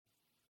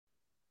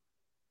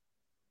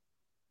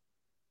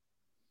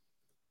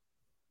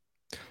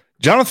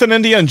Jonathan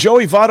India and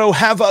Joey Votto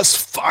have us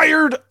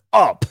fired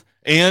up.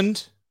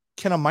 And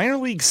can a minor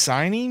league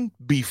signing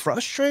be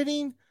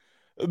frustrating?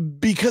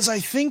 Because I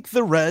think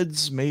the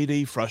Reds made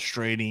a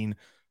frustrating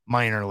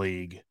minor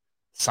league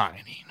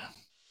signing.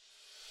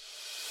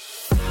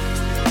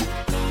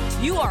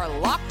 You are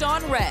Locked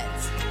On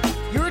Reds,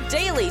 your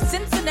daily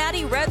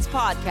Cincinnati Reds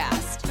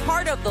podcast,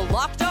 part of the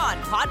Locked On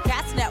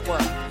Podcast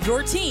Network,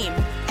 your team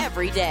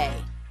every day.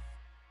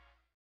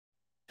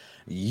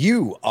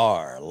 You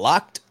are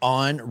Locked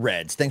On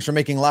Reds. Thanks for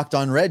making Locked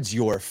On Reds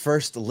your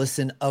first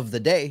listen of the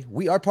day.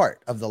 We are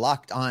part of the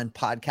Locked On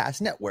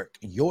Podcast Network,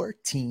 your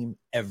team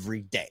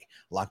every day.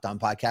 Locked On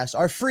Podcasts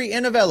are free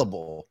and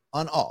available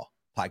on all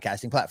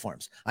podcasting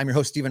platforms. I'm your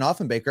host, Stephen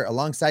Offenbaker,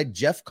 alongside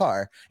Jeff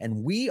Carr,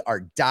 and we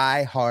are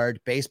diehard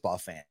baseball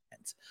fans.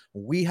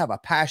 We have a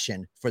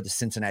passion for the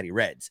Cincinnati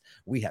Reds.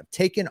 We have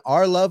taken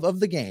our love of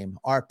the game,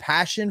 our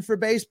passion for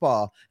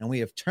baseball, and we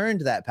have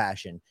turned that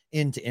passion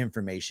into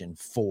information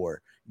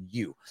for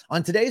you.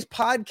 On today's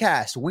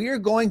podcast, we are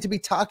going to be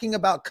talking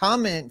about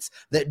comments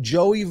that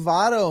Joey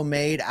Votto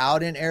made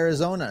out in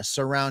Arizona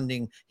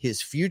surrounding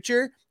his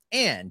future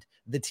and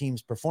the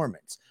team's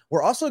performance.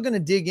 We're also going to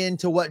dig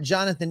into what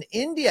Jonathan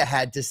India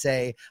had to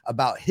say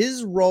about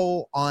his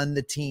role on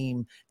the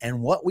team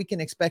and what we can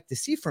expect to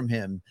see from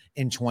him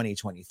in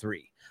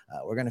 2023.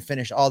 We're going to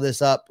finish all this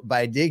up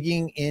by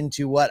digging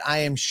into what I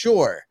am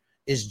sure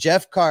is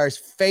Jeff Carr's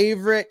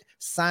favorite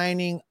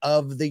signing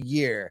of the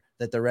year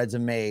that the Reds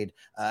have made.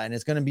 And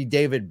it's going to be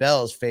David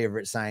Bell's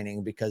favorite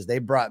signing because they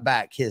brought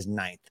back his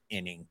ninth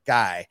inning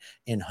guy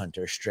in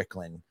Hunter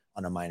Strickland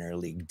on a minor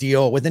league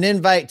deal with an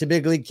invite to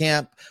big league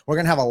camp. We're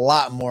going to have a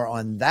lot more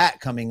on that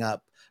coming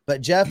up.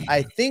 But Jeff,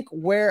 I think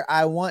where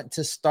I want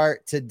to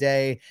start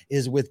today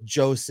is with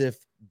Joseph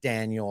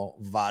Daniel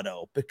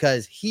Votto,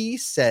 because he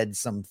said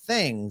some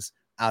things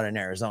out in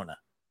Arizona.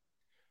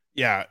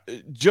 Yeah,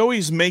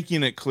 Joey's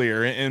making it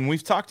clear, and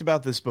we've talked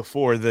about this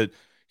before, that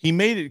he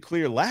made it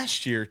clear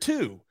last year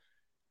too.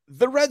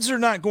 The Reds are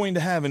not going to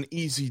have an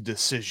easy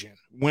decision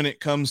when it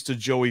comes to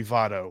Joey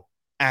Votto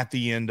at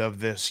the end of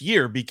this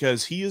year,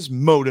 because he is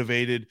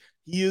motivated.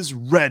 He is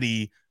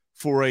ready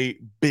for a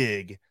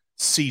big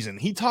season.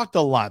 He talked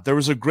a lot. There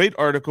was a great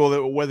article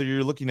that, whether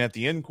you're looking at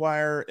the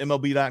Enquirer,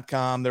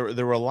 MLB.com,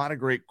 there were a lot of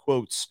great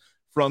quotes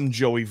from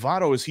Joey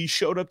Votto as he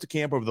showed up to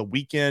camp over the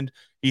weekend.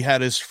 He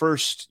had his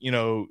first,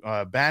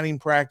 batting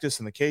practice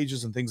in the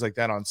cages and things like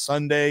that on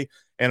Sunday.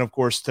 And of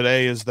course,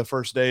 today is the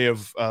first day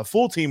of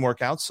full team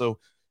workouts, so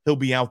he'll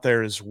be out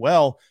there as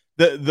well.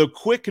 The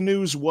quick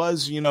news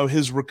was,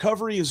 his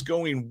recovery is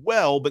going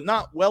well, but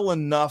not well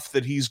enough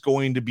that he's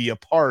going to be a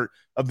part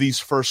of these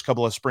first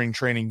couple of spring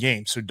training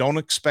games. So don't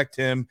expect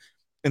him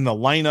in the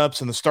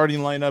lineups, in the starting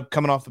lineup,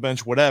 coming off the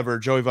bench, whatever.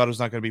 Joey Votto's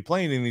not going to be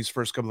playing in these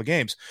first couple of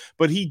games.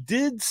 But he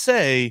did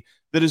say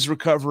that his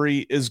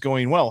recovery is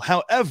going well.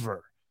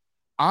 However,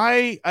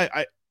 I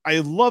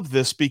love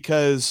this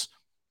because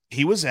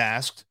he was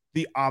asked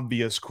the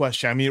obvious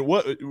question. I mean,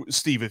 what,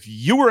 Steve, if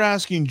you were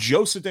asking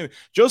Joseph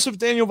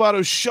Daniel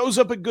Votto shows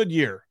up at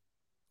Goodyear,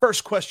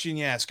 first question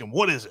you ask him,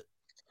 what is it?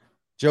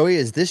 Joey,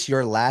 is this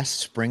your last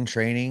spring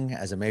training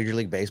as a Major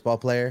League Baseball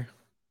player?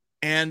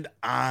 And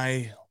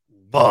I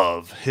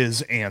love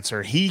his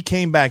answer. He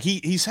came back.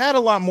 He said a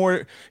lot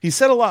more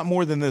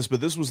than this, but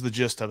this was the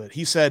gist of it.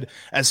 He said,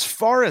 as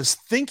far as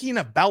thinking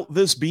about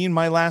this being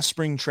my last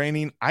spring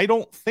training, I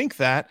don't think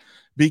that,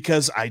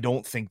 because I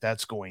don't think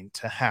that's going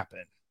to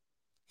happen.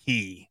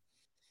 He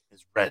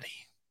is ready.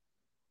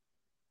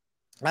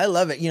 I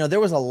love it. There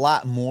was a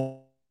lot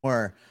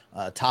more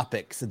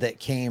topics that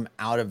came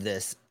out of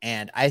this,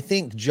 and I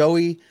think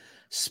Joey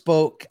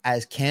spoke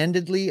as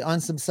candidly on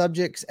some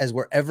subjects as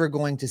we're ever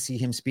going to see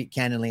him speak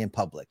candidly in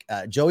public.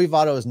 Joey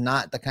Votto is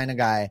not the kind of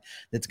guy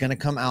that's going to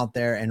come out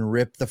there and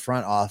rip the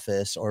front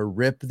office or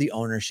rip the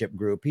ownership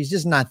group. He's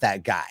just not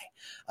that guy.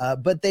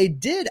 But they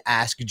did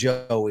ask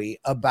Joey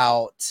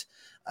about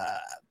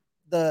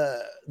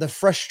the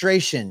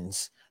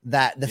frustrations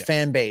that the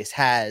fan base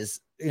has,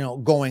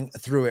 going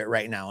through it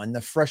right now, and the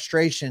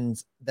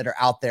frustrations that are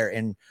out there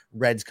in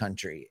Reds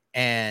country,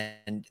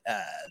 and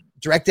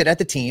directed at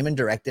the team and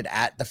directed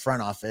at the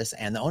front office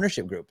and the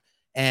ownership group.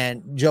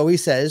 And Joey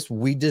says,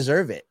 we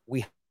deserve it.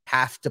 We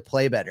have to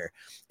play better.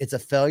 It's a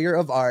failure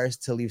of ours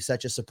to leave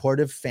such a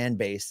supportive fan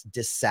base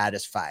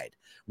dissatisfied.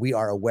 We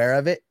are aware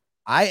of it.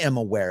 I am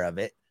aware of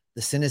it.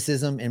 The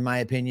cynicism, in my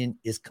opinion,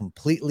 is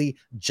completely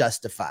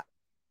justified.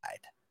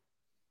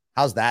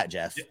 How's that,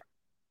 Jeff?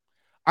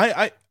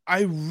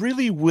 I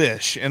really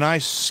wish, and I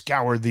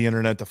scoured the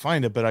internet to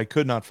find it, but I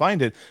could not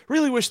find it.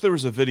 Really wish there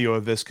was a video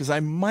of this, because I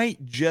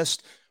might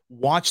just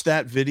watch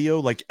that video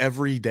like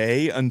every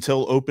day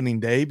until opening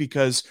day,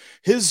 because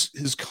his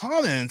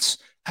comments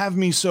have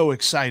me so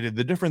excited.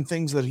 The different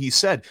things that he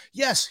said.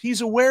 Yes,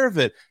 he's aware of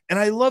it. And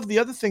I love the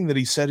other thing that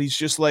he said. He's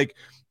just like,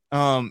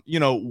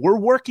 we're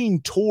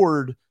working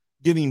toward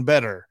getting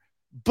better,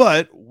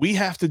 but we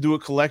have to do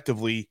it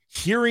collectively.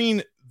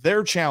 Hearing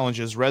their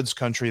challenges, Reds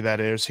country, that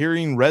is,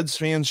 hearing Reds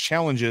fans'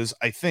 challenges,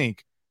 I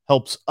think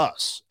helps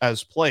us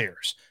as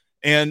players.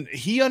 And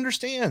he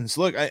understands.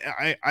 Look,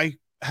 I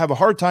have a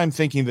hard time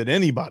thinking that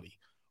anybody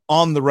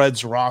on the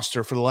Reds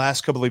roster for the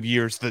last couple of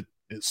years that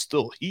is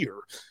still here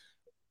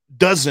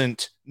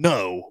doesn't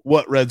know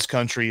what Reds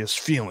country is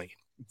feeling.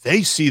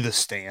 They see the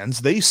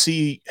stands. They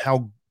see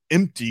how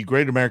empty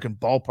Great American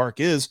Ballpark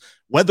is,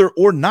 whether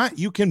or not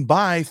you can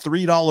buy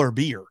 $3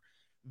 beer.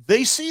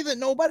 They see that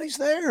nobody's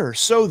there.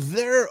 So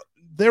they're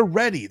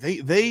ready.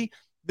 They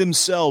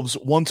themselves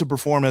want to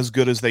perform as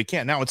good as they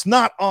can. Now, it's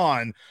not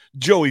on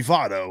Joey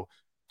Votto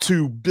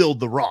to build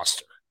the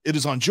roster. It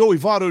is on Joey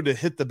Votto to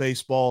hit the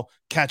baseball,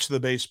 catch the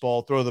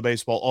baseball, throw the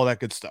baseball, all that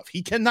good stuff.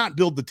 He cannot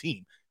build the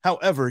team.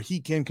 However,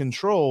 he can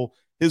control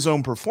his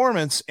own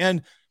performance.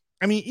 And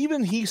I mean,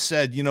 even he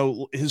said,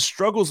 his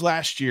struggles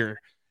last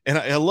year, and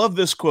I love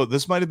this quote.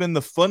 This might have been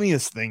the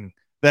funniest thing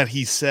that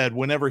he said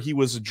whenever he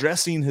was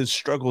addressing his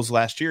struggles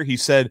last year. He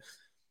said,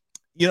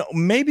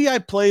 maybe I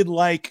played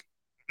like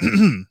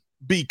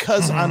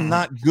because I'm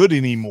not good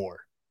anymore.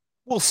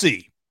 We'll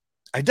see.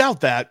 I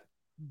doubt that,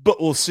 but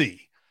we'll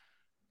see.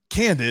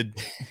 Candid,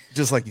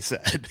 just like you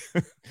said.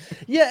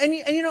 Yeah,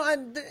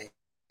 and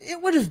it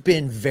would have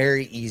been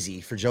very easy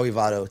for Joey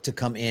Votto to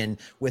come in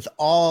with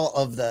all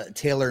of the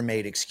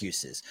tailor-made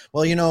excuses.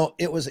 Well,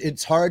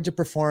 it's hard to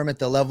perform at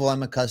the level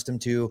I'm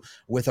accustomed to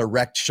with a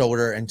wrecked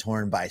shoulder and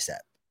torn bicep.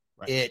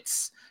 Right.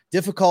 It's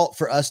difficult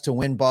for us to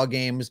win ball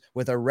games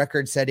with a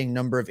record-setting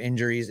number of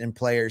injuries and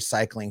players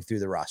cycling through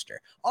the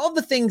roster. All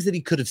the things that he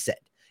could have said.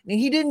 And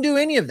he didn't do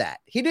any of that.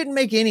 He didn't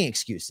make any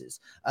excuses.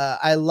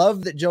 I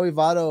love that Joey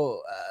Votto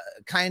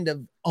kind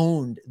of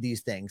owned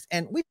these things.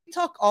 And we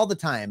talk all the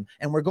time,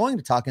 and we're going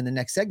to talk in the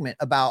next segment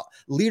about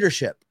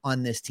leadership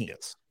on this team.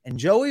 Yes. And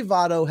Joey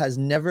Votto has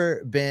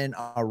never been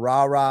a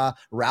rah-rah,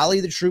 rally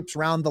the troops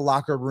around the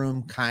locker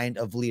room kind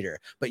of leader.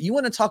 But you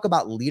want to talk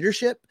about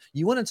leadership?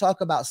 You want to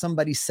talk about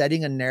somebody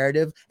setting a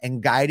narrative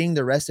and guiding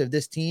the rest of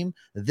this team?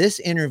 This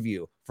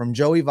interview from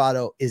Joey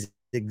Votto is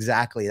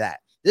exactly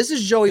that. This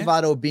is Joey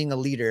Votto being a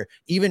leader,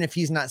 even if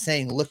he's not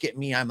saying, look at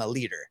me, I'm a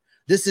leader.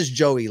 This is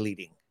Joey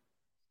leading.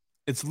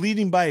 It's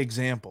leading by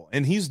example,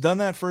 and he's done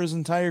that for his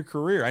entire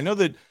career. I know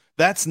that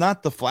that's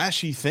not the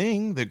flashy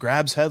thing that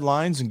grabs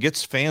headlines and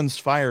gets fans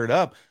fired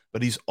up,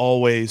 but he's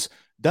always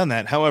done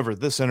that. However,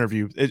 this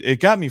interview, it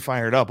got me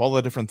fired up, all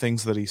the different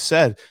things that he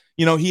said.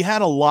 He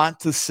had a lot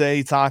to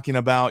say talking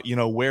about,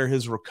 where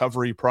his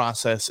recovery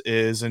process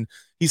is, and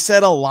he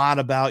said a lot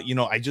about,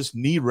 I just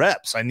need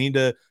reps. I need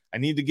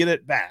to get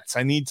at bats.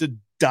 I need to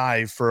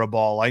dive for a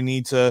ball. I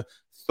need to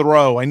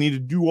throw. I need to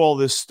do all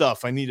this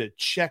stuff. I need to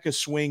check a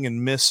swing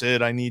and miss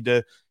it. I need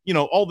to,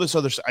 all this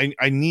other stuff.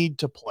 I need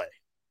to play,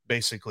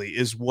 basically,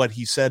 is what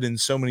he said in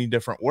so many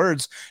different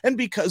words. And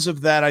because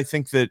of that, I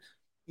think that,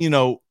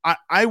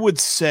 I would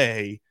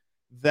say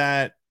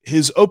that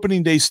his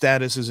opening day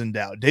status is in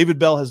doubt. David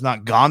Bell has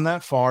not gone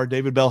that far.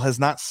 David Bell has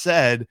not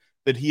said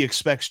that he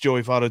expects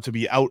Joey Votto to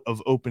be out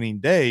of opening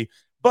day,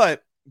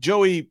 but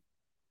Joey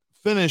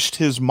finished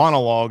his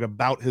monologue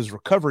about his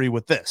recovery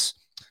with this: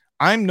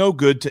 I'm no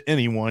good to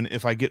anyone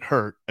if I get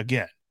hurt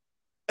again.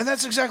 And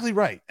that's exactly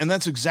right. And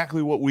that's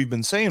exactly what we've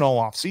been saying all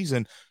off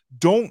season.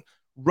 Don't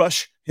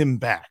rush him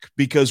back,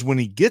 because when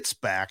he gets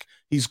back,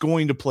 he's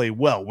going to play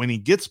well. When he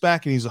gets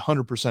back and he's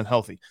 100%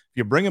 healthy, if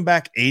you bring him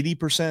back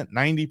 80%,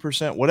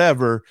 90%,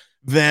 whatever,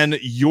 then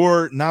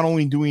you're not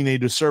only doing a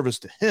disservice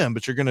to him,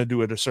 but you're going to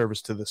do a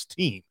disservice to this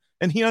team.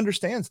 And he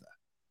understands that.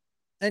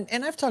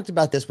 And I've talked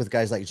about this with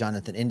guys like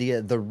Jonathan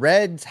India. The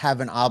Reds have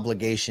an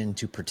obligation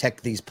to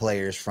protect these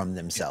players from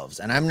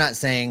themselves. And I'm not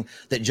saying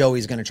that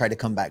Joey's going to try to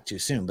come back too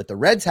soon, but the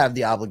Reds have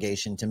the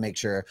obligation to make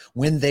sure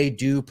when they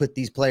do put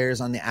these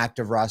players on the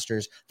active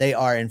rosters, they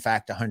are in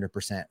fact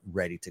 100%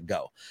 ready to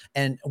go.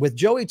 And with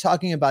Joey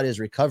talking about his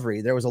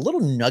recovery, there was a little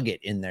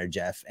nugget in there,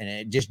 Jeff, and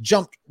it just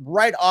jumped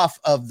right off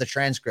of the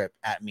transcript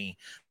at me.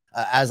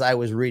 As I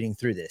was reading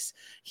through this,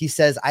 he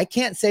says, I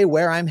can't say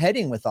where I'm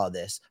heading with all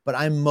this, but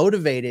I'm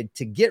motivated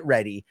to get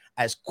ready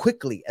as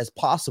quickly as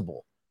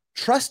possible.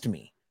 Trust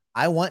me,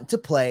 I want to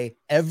play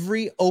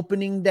every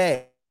opening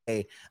day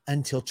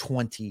until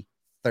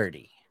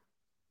 2030.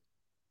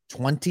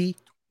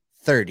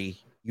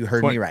 2030. You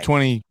heard me right.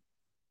 20.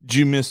 Did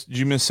you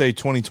miss say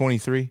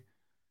 2023?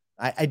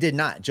 I did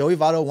not. Joey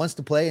Votto wants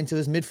to play until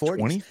his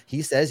mid-40s.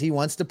 He says he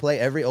wants to play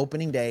every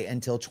opening day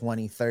until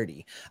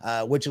 2030,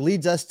 which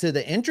leads us to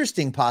the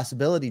interesting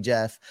possibility,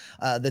 Jeff,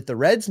 that the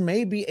Reds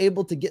may be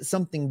able to get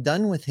something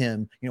done with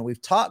him. We've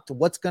talked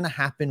what's going to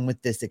happen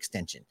with this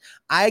extension.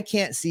 I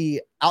can't see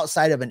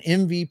outside of an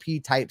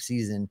MVP type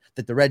season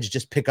that the Reds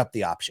just pick up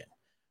the option.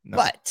 No.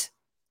 But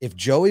if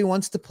Joey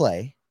wants to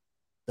play,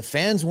 the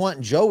fans want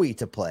Joey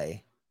to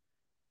play,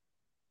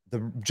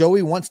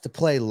 Joey wants to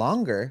play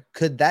longer,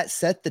 could that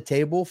set the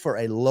table for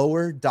a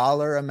lower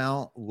dollar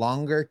amount,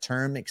 longer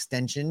term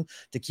extension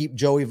to keep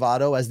Joey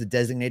Votto as the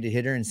designated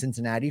hitter in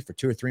Cincinnati for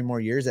 2 or 3 more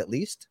years at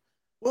least?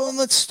 Well,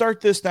 let's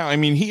start this now. I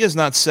mean, he has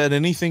not said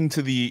anything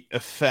to the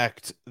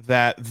effect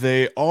that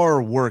they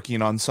are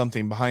working on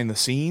something behind the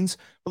scenes,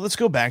 but let's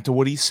go back to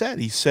what he said.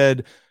 He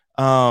said,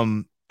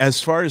 as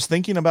far as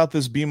thinking about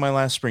this being my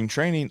last spring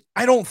training,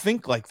 I don't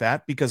think like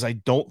that because I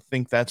don't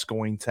think that's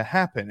going to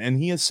happen. And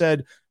he has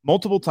said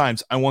multiple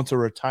times, I want to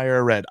retire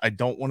a Red. I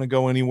don't want to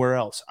go anywhere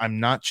else.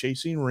 I'm not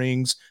chasing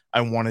rings.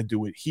 I want to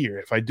do it here.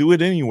 If I do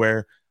it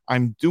anywhere,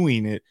 I'm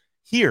doing it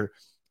here.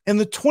 And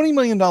the $20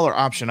 million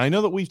option, I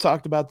know that we've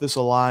talked about this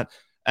a lot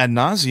ad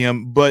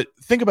nauseum, but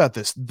think about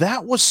this.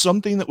 That was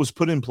something that was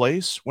put in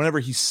place whenever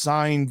he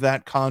signed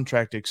that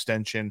contract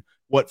extension,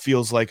 what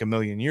feels like a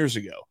million years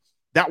ago.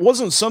 That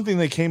wasn't something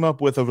they came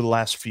up with over the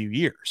last few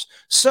years.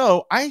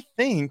 So I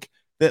think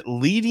that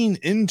leading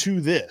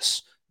into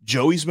this,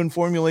 Joey's been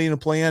formulating a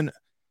plan.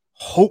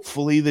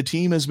 Hopefully the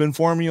team has been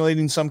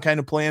formulating some kind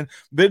of plan.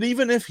 But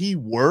even if he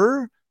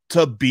were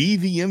to be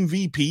the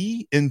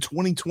MVP in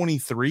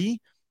 2023,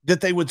 that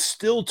they would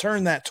still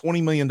turn that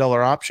 $20 million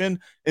option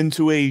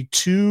into a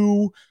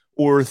 2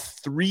 or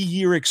 3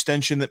 year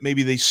extension that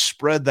maybe they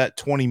spread that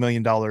 $20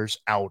 million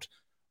out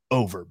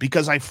over.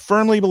 Because I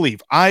firmly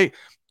believe I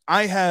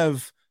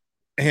have,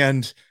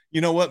 and you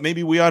know what,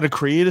 maybe we ought to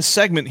create a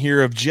segment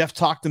here of Jeff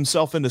talked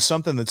himself into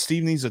something that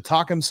Steve needs to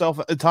talk him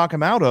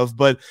out of.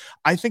 But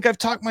I think I've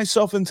talked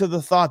myself into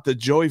the thought that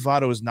Joey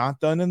Votto is not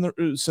done in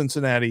the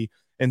Cincinnati,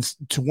 and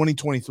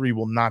 2023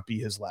 will not be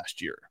his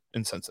last year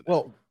in Cincinnati.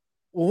 Well,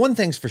 one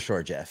thing's for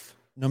sure, Jeff.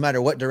 No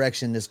matter what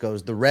direction this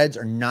goes, the Reds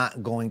are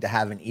not going to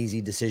have an easy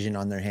decision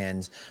on their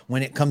hands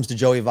when it comes to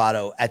Joey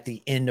Votto at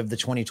the end of the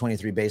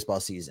 2023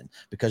 baseball season,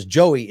 because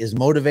Joey is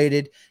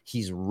motivated,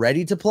 he's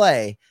ready to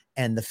play,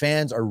 and the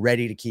fans are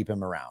ready to keep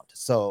him around.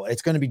 So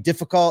it's going to be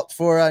difficult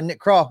for Nick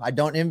Krall. I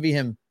don't envy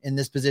him in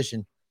this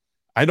position.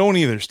 I don't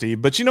either,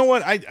 Steve. But you know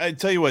what? I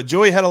tell you what,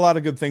 Joey had a lot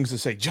of good things to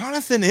say.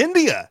 Jonathan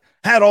India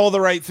had all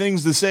the right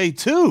things to say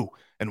too.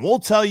 And we'll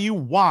tell you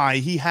why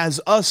he has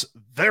us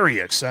very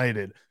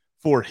excited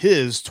for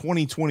his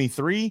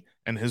 2023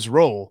 and his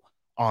role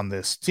on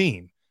this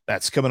team.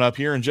 That's coming up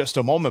here in just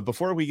a moment.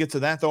 Before we get to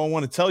that, though, I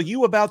want to tell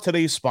you about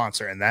today's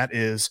sponsor, and that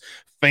is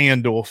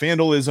FanDuel.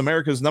 FanDuel is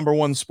America's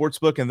 #1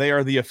 sportsbook, and they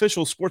are the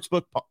official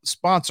sportsbook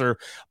sponsor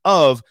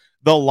of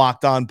the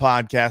Locked On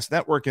Podcast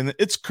Network. And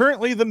it's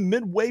currently the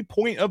midway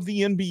point of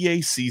the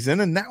NBA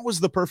season, and that was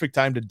the perfect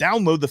time to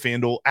download the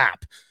FanDuel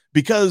app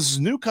because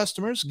new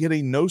customers get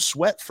a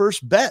no-sweat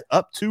first bet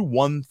up to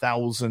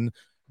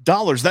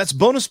 $1,000. That's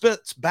bonus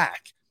bets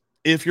back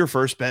if your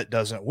first bet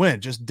doesn't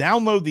win. Just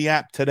download the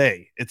app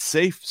today. It's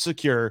safe,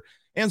 secure,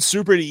 and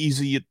super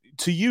easy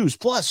to use.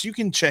 Plus, you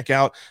can check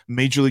out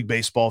Major League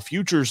Baseball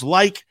futures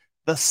like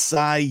the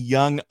Cy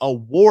Young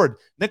Award.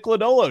 Nick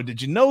Lodolo,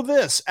 did you know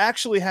this?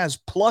 Actually has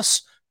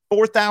plus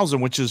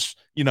 4,000, which is,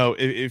 you know,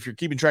 if you're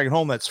keeping track at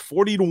home, that's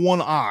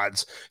 40-1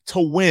 odds to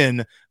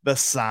win the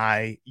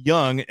Cy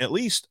Young, at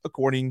least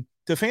according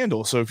to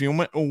FanDuel. So if you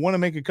want to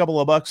make a couple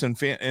of bucks and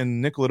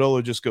Nick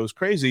Lodolo just goes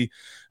crazy,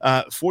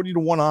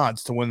 40-1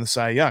 odds to win the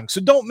Cy Young.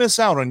 So don't miss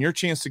out on your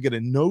chance to get a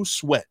no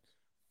sweat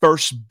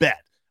first bet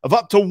of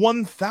up to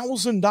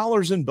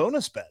 $1,000 in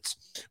bonus bets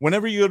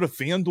whenever you go to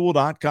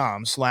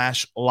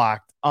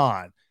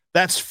FanDuel.com/locked-on.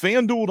 That's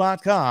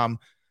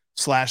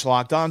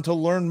FanDuel.com/locked-on to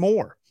learn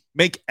more.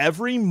 Make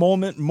every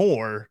moment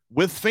more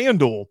with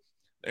FanDuel.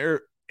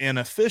 They're an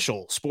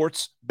official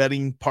sports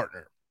betting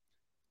partner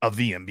of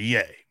the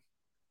NBA.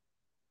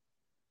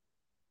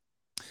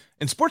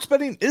 And sports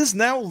betting is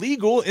now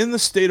legal in the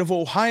state of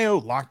Ohio.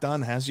 Locked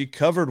On has you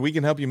covered. We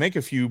can help you make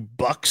a few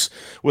bucks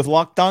with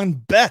Locked On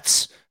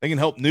Bets. They can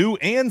help new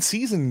and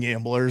seasoned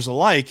gamblers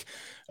alike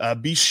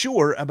be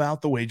sure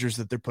about the wagers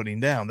that they're putting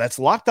down. That's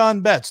Locked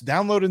On Bets.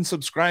 Download and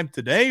subscribe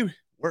today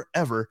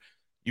wherever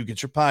you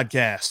get your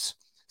podcasts.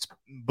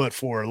 But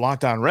for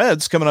Locked On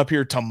Reds coming up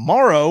here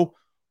tomorrow,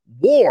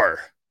 war.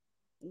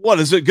 What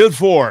is it good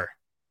for?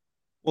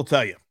 We'll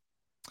tell you.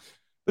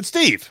 But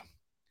Steve,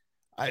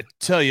 I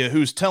tell you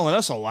who's telling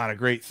us a lot of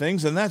great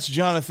things, and that's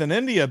Jonathan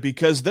India,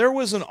 because there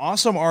was an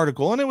awesome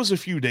article, and it was a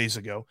few days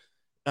ago,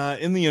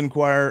 in the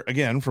Inquirer,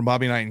 again, from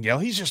Bobby Nightingale.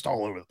 He's just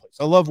all over the place.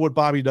 I love what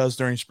Bobby does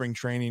during spring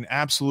training.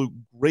 Absolute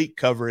great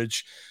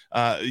coverage.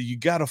 You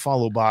got to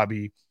follow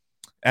Bobby,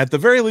 at the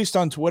very least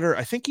on Twitter.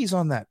 I think he's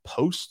on that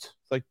Post,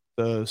 like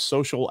the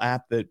social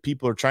app that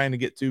people are trying to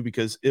get to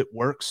because it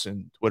works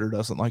and Twitter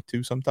doesn't like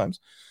to sometimes.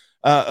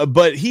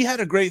 But he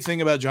had a great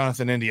thing about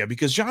Jonathan India,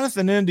 because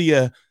Jonathan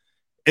India,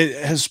 it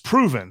has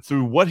proven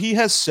through what he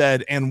has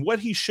said and what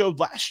he showed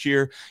last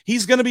year,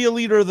 he's going to be a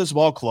leader of this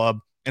ball club,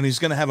 and he's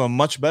going to have a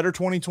much better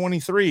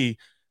 2023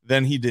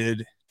 than he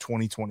did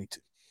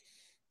 2022.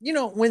 You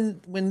know,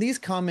 when these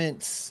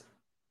comments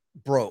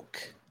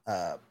broke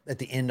at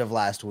the end of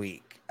last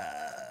week,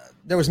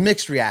 there was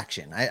mixed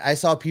reaction. I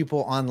saw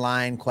people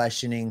online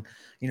questioning,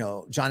 you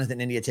know, Jonathan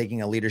India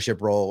taking a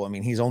leadership role. I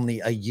mean, he's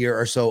only a year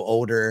or so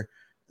older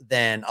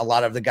than a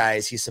lot of the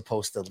guys he's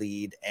supposed to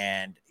lead.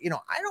 And, you know,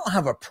 I don't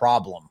have a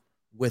problem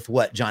with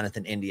what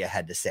Jonathan India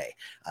had to say.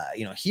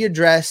 You know, he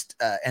addressed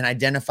and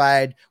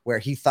identified where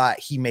he thought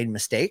he made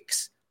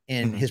mistakes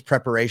in his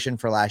preparation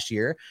for last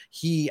year.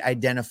 He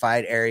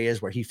identified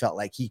areas where he felt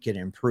like he could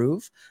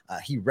improve.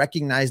 He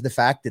recognized the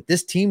fact that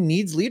this team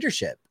needs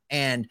leadership.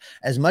 And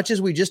as much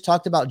as we just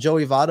talked about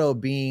Joey Votto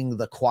being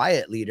the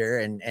quiet leader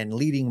and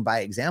leading by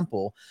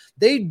example,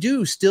 they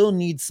do still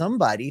need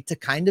somebody to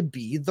kind of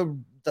be the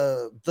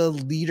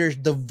leader,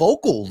 the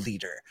vocal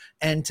leader,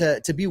 and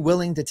to be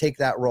willing to take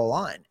that role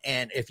on.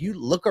 And if you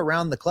look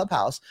around the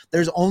clubhouse,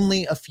 there's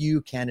only a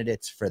few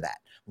candidates for that.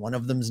 One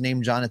of them is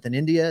named Jonathan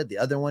India. The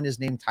other one is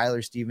named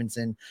Tyler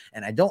Stevenson.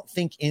 And I don't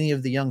think any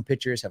of the young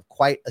pitchers have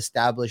quite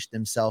established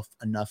themselves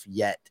enough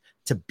yet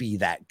to be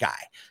that guy.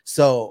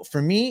 So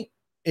for me,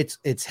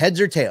 it's heads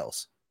or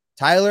tails,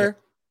 Tyler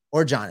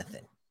or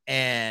Jonathan.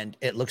 And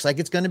it looks like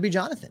it's going to be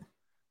Jonathan.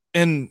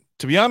 And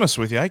to be honest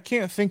with you, I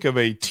can't think of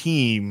a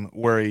team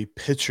where a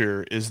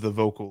pitcher is the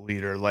vocal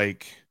leader.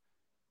 Like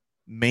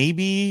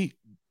maybe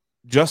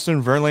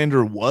Justin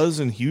Verlander was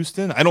in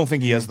Houston. I don't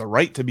think he has the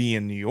right to be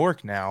in New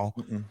York now.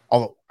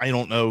 Although I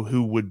don't know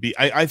who would be.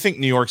 I think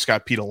New York's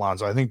got Pete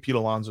Alonso. I think Pete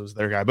Alonso is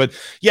their guy. But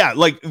yeah,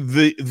 like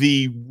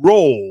the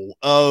role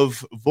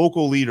of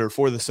vocal leader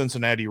for the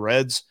Cincinnati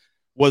Reds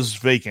was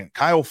vacant.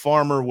 Kyle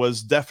Farmer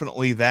was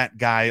definitely that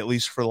guy, at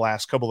least for the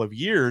last couple of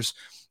years.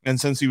 And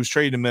since he was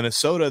traded to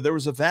Minnesota, there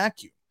was a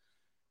vacuum.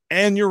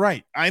 And you're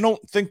right. I don't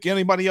think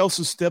anybody else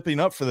is stepping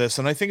up for this.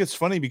 And I think it's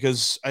funny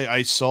because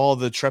I saw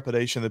the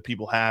trepidation that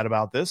people had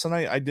about this, and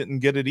I didn't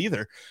get it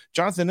either.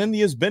 Jonathan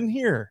India's been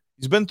here.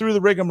 He's been through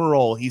the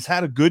rigmarole. He's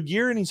had a good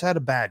year and he's had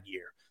a bad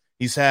year.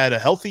 He's had a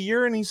healthy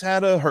year and he's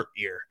had a hurt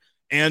year.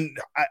 And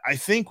I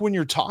think when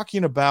you're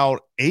talking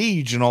about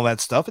age and all that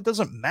stuff, it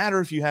doesn't matter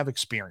if you have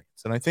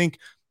experience. And I think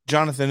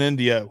Jonathan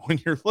India, when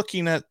you're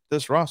looking at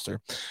this roster,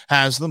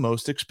 has the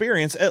most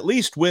experience, at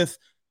least with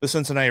the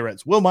Cincinnati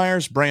Reds. Will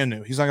Myers, brand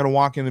new. He's not going to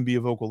walk in and be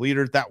a vocal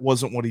leader. That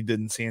wasn't what he did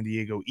in San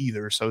Diego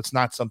either, so it's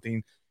not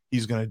something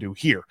he's going to do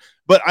here.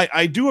 But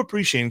I do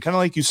appreciate, and kind of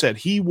like you said,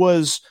 he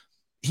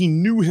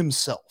knew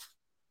himself.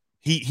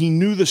 He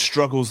knew the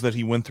struggles that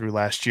he went through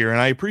last year, and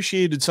I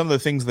appreciated some of the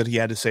things that he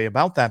had to say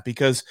about that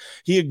because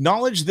he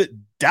acknowledged that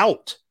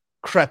doubt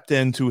crept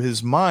into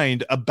his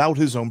mind about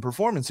his own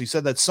performance. He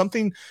said that's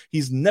something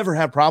he's never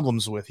had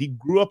problems with. He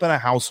grew up in a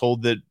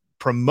household that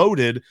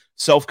promoted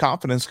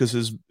self-confidence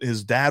because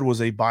his dad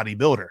was a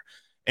bodybuilder.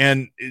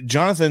 And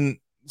Jonathan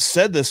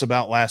said this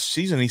about last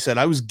season. He said,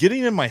 I was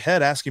getting in my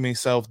head asking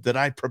myself, did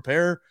I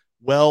prepare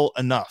well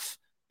enough?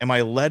 Am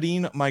I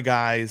letting my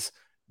guys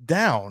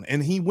down?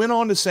 And he went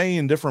on to say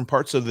in different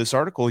parts of this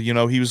article,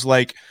 he was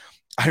like,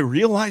 I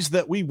realized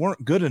that we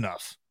weren't good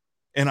enough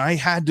and I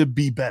had to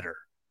be better.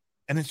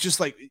 And it's just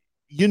like,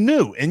 you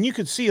knew, and you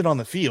could see it on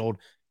the field.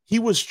 He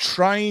was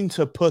trying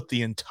to put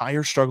the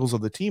entire struggles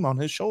of the team on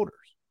his shoulders.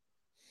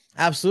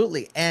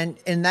 Absolutely. And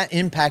that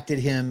impacted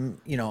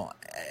him,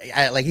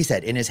 like he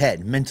said, in his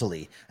head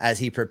mentally as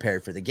he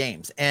prepared for the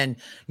games. And,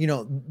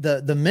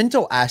 the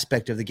mental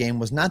aspect of the game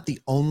was not the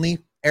only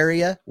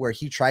area where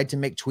he tried to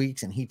make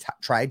tweaks and he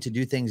tried to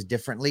do things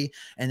differently,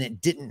 and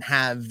it didn't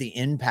have the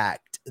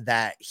impact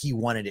that he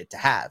wanted it to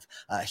have.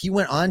 He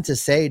went on to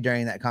say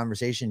during that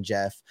conversation,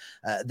 Jeff,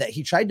 that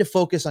he tried to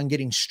focus on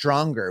getting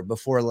stronger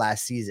before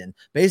last season.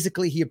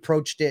 Basically, he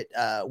approached it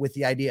with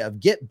the idea of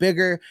get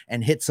bigger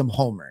and hit some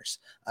homers.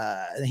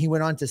 And he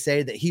went on to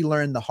say that he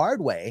learned the hard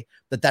way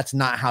that that's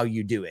not how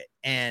you do it.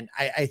 And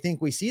I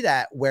think we see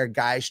that where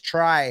guys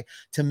try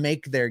to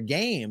make their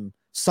game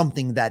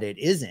something that it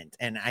isn't.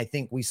 And I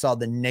think we saw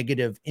the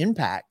negative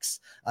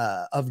impacts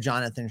of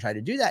Jonathan try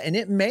to do that. And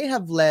it may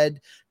have led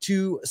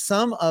to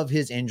some of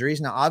his injuries.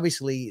 Now,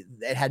 obviously,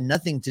 it had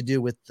nothing to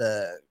do with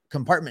the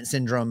compartment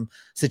syndrome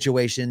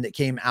situation that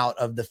came out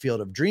of the Field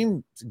of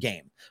Dreams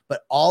game.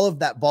 But all of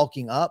that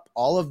bulking up,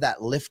 all of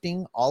that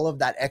lifting, all of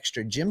that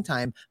extra gym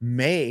time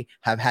may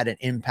have had an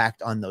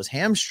impact on those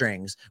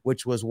hamstrings,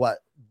 which was what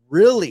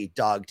really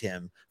dogged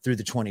him through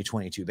the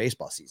 2022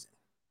 baseball season.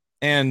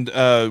 And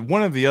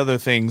one of the other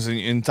things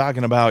in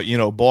talking about,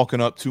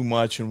 bulking up too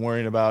much and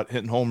worrying about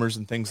hitting homers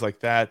and things like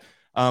that,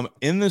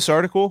 in this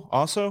article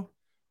also,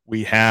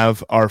 we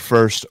have our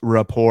first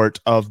report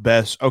of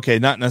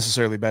not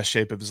necessarily best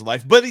shape of his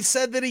life, but he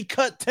said that he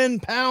cut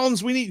 10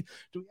 pounds.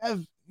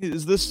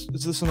 Is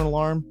this an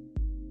alarm?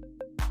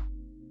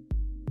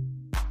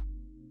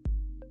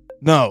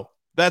 No,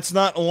 that's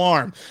not an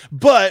alarm.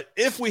 But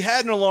if we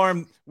had an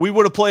alarm, we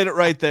would have played it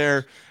right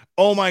there.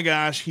 Oh my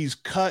gosh, he's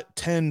cut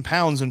 10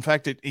 pounds. In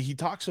fact, he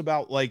talks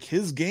about like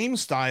his game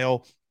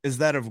style is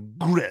that of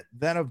grit,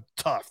 that of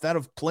tough, that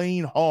of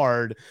playing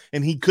hard.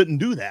 And he couldn't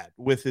do that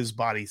with his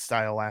body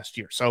style last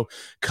year. So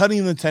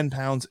cutting the 10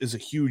 pounds is a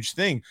huge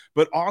thing,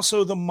 but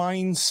also the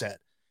mindset,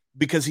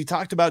 because he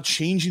talked about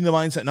changing the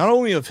mindset, not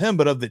only of him,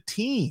 but of the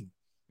team.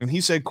 And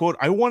he said, quote,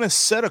 I want to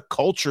set a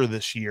culture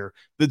this year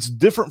that's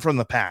different from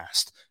the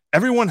past.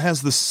 Everyone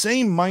has the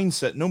same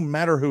mindset, no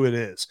matter who it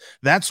is.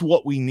 That's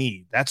what we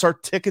need. That's our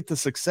ticket to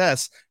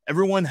success.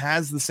 Everyone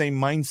has the same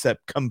mindset,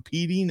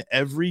 competing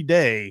every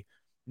day,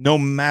 no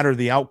matter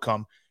the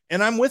outcome.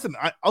 And I'm with him.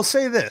 I'll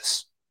say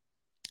this.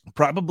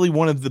 probably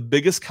one of the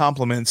biggest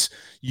compliments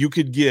you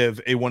could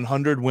give a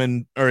 100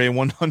 win or a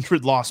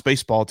 100 loss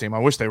baseball team. I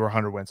wish they were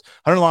 100 wins,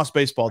 100 loss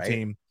baseball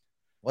team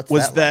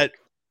was that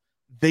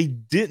they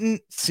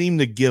didn't seem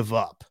to give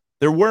up.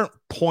 There weren't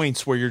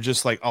points where you're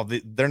just like, oh,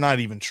 they're not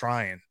even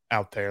trying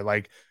out there.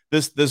 Like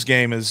this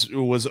game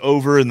was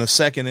over in the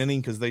second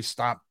inning because they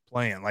stopped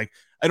playing. Like,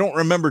 I don't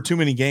remember too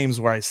many games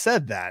where I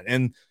said that.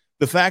 And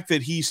the fact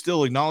that he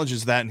still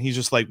acknowledges that and he's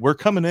just like, we're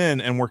coming in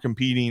and we're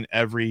competing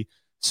every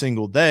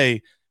single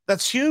day.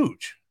 That's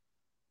huge.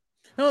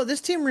 No,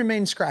 this team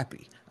remains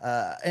scrappy.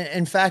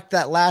 In fact,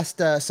 that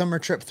last summer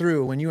trip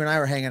through, when you and I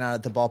were hanging out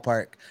at the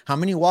ballpark, how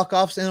many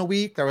walk-offs in a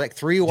week? There were like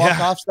 3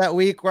 walk-offs that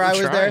week where I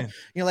was there.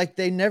 You know, like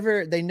they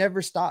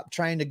never stopped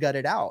trying to gut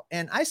it out.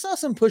 And I saw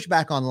some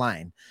pushback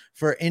online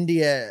for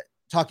India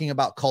talking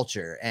about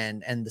culture,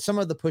 and some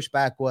of the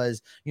pushback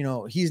was, you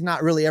know, he's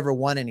not really ever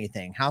won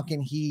anything. How can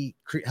he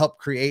help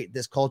create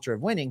this culture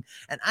of winning?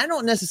 And I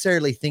don't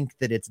necessarily think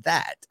that it's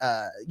that.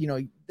 You know,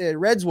 the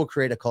Reds will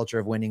create a culture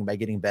of winning by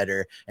getting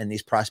better and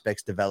these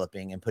prospects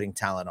developing and putting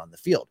talent on the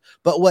field.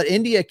 But what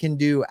India can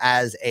do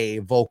as a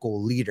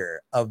vocal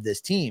leader of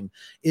this team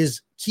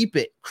is keep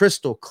it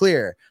crystal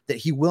clear that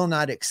he will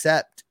not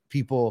accept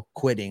people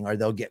quitting or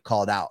they'll get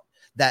called out,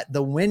 that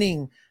the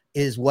winning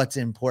is what's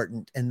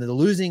important and the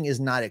losing is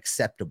not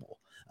acceptable.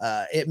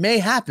 It may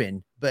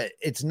happen, but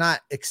it's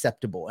not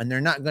acceptable, and they're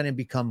not going to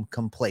become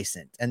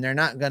complacent, and they're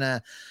not going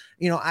to,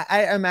 you know,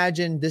 I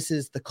imagine this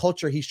is the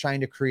culture he's trying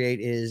to create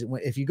is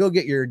if you go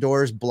get your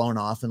doors blown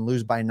off and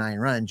lose by 9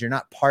 runs, you're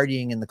not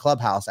partying in the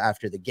clubhouse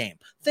after the game.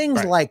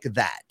 Things like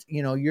that.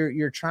 You know,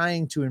 you're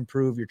trying to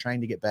improve, you're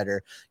trying to get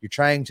better, you're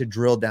trying to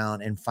drill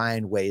down and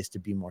find ways to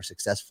be more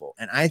successful.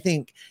 And I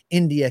think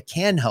India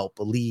can help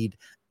lead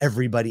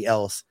everybody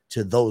else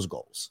to those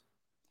goals.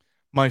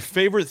 My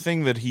favorite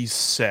thing that he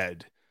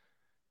said,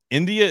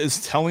 India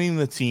is telling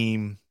the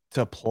team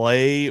to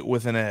play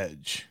with an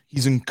edge.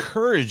 He's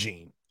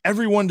encouraging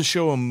everyone to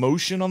show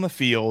emotion on the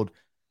field,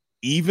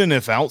 even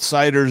if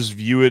outsiders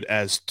view it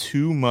as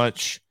too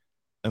much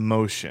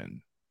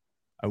emotion.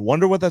 I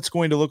wonder what that's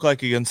going to look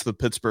like against the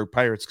Pittsburgh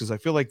Pirates, because I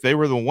feel like they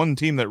were the one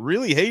team that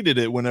really hated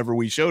it whenever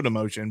we showed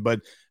emotion.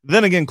 But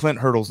then again, Clint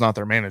Hurdle's not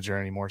their manager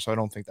anymore, so I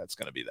don't think that's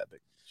going to be that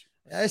big.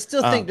 I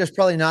still think there's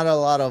probably not a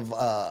lot of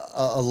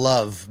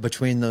love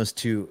between those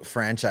two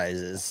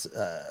franchises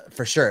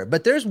for sure.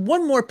 But there's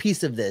one more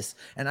piece of this,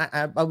 and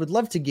I would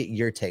love to get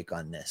your take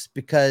on this,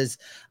 because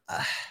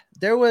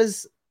there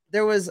was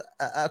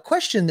a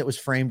question that was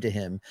framed to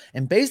him,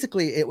 and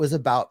basically it was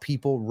about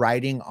people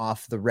writing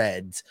off the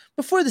Reds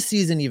before the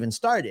season even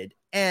started.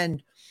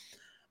 And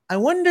I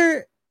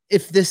wonder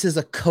if this is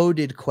a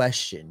coded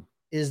question.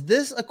 Is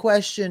this a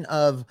question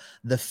of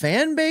the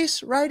fan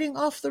base writing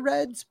off the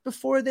Reds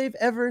before they've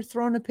ever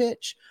thrown a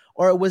pitch?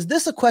 Or was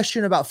this a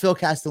question about Phil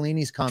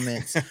Castellini's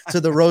comments to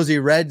the Rosie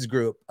Reds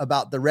group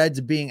about the Reds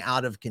being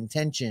out of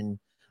contention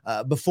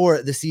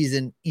before the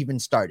season even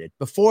started?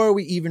 Before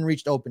we even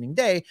reached opening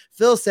day,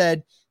 Phil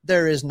said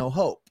there is no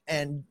hope.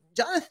 And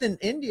Jonathan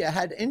India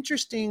had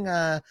interesting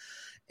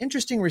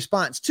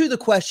response to the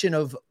question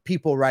of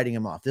people writing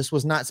him off. This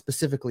was not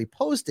specifically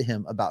posed to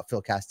him about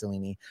Phil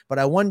Castellini, but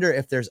I wonder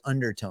if there's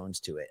undertones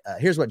to it.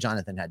 Here's what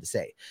Jonathan had to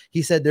say.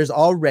 He said, there's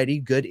already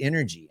good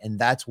energy, and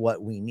that's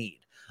what we need.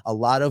 A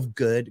lot of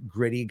good,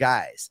 gritty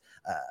guys.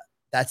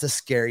 That's a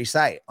scary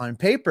sight. On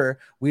paper,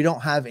 we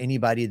don't have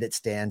anybody that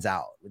stands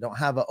out. We don't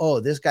have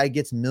this guy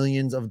gets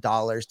millions of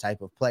dollars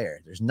type of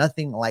player. There's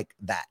nothing like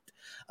that.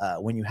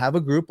 When you have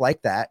a group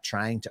like that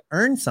trying to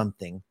earn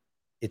something,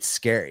 it's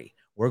scary.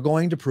 We're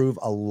going to prove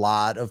a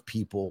lot of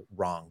people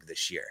wrong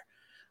this year.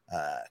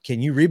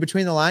 Can you read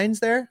between the lines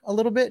there a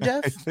little bit,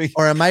 Jeff?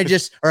 Or am I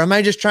just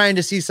trying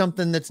to see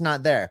something that's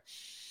not there?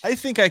 I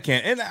think I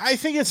can. And I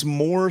think it's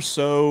more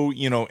so,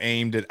 you know,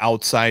 aimed at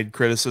outside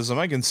criticism.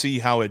 I can see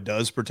how it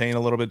does pertain a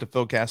little bit to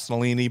Phil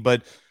Castellini,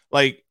 but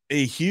like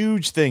a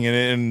huge thing.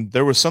 And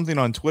there was something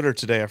on Twitter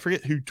today. I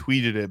forget who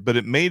tweeted it, but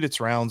it made its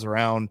rounds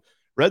around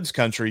Reds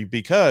country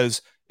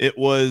because it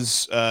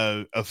was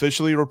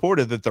officially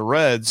reported that the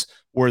Reds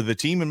were the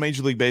team in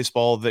Major League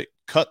Baseball that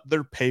cut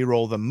their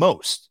payroll the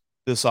most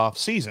this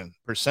offseason,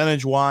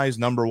 percentage-wise,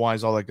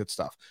 number-wise, all that good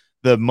stuff.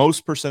 The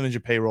most percentage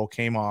of payroll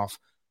came off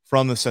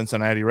from the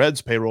Cincinnati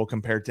Reds payroll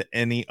compared to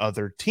any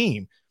other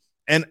team.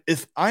 And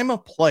if I'm a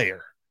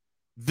player,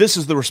 this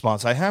is the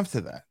response I have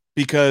to that.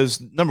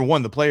 Because, number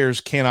one, the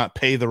players cannot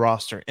pay the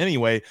roster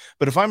anyway.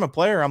 But if I'm a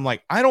player, I'm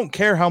like, I don't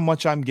care how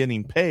much I'm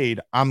getting paid.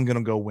 I'm going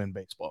to go win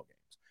baseball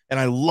games. And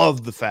I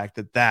love the fact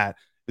that that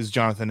is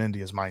Jonathan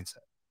India's mindset.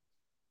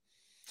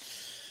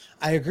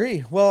 I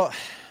agree. Well,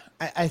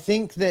 I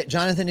think that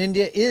Jonathan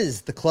India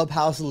is the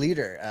clubhouse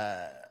leader.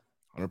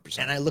 100%.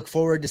 And I look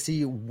forward to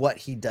see what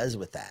he does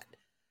with that.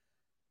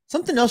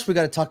 Something else we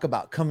got to talk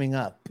about coming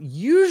up.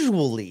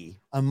 Usually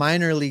a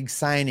minor league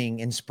signing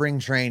in spring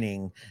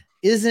training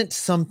isn't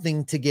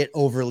something to get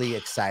overly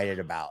excited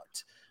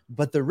about.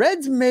 But the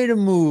Reds made a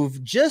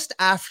move just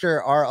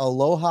after our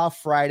Aloha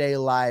Friday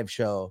live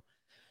show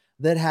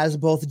that has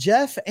both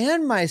Jeff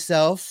and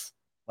myself,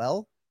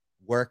 well,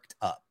 worked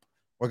up.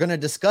 We're going to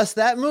discuss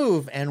that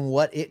move and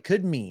what it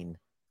could mean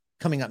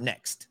coming up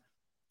next.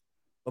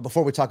 But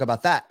before we talk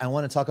about that, I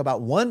want to talk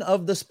about one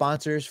of the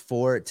sponsors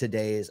for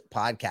today's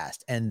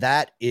podcast, and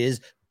that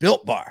is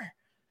Built Bar.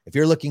 If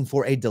you're looking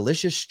for a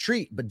delicious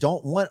treat but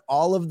don't want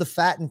all of the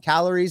fat and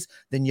calories,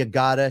 then you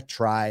gotta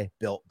try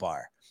Built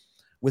Bar.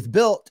 With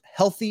Built,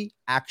 healthy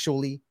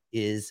actually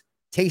is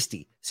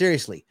tasty.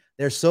 Seriously,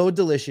 they're so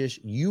delicious,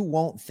 you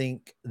won't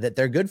think that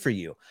they're good for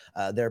you.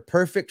 They're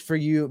perfect for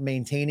you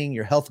maintaining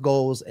your health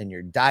goals and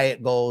your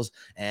diet goals.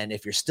 And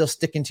if you're still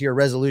sticking to your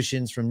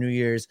resolutions from New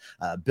Year's,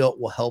 Built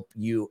will help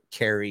you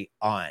carry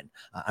on.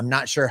 I'm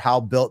not sure how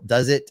Built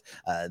does it.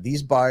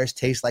 These bars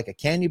taste like a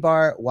candy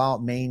bar while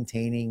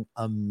maintaining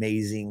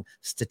amazing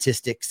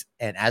statistics.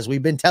 And as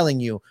we've been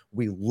telling you,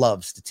 we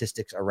love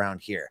statistics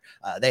around here.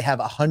 They have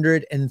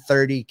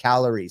 130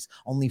 calories,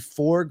 only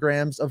 4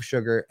 grams of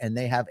sugar, and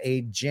they have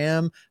a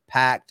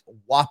jam-packed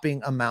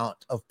whopping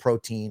amount of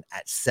protein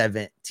at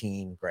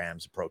 17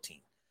 grams of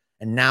protein.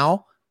 And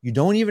now you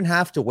don't even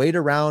have to wait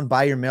around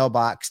by your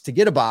mailbox to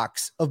get a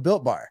box of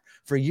Built Bar.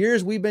 For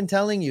years, we've been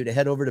telling you to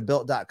head over to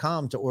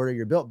built.com to order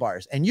your Built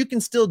Bars, and you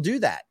can still do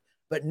that.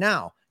 But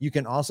now you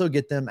can also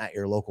get them at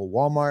your local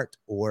Walmart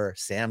or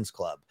Sam's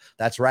Club.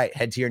 That's right.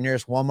 Head to your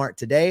nearest Walmart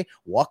today,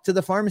 walk to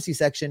the pharmacy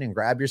section, and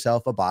grab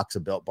yourself a box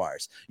of Built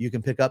Bars. You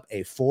can pick up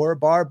a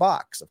 4-bar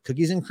box of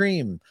cookies and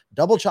cream,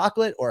 double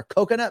chocolate, or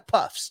coconut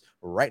puffs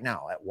right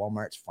now at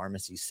Walmart's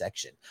pharmacy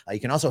section. You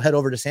can also head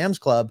over to Sam's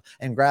Club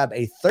and grab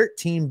a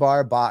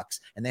 13-bar box,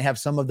 and they have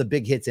some of the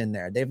big hits in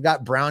there. They've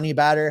got brownie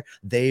batter.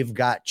 They've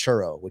got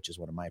churro, which is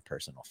one of my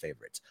personal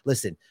favorites.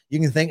 Listen, you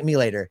can thank me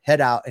later.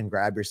 Head out and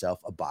grab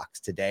yourself a box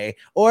today.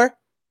 Or,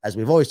 as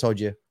we've always told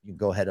you, you can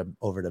go head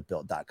over to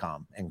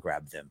built.com and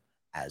grab them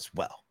as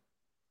well.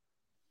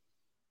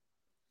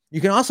 You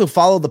can also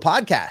follow the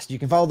podcast. You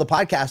can follow the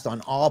podcast on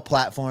all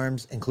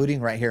platforms, including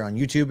right here on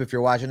YouTube. If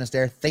you're watching us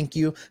there, thank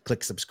you.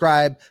 Click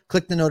subscribe,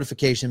 click the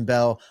notification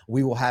bell.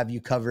 We will have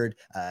you covered.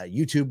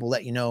 YouTube will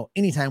let you know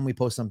anytime we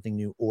post something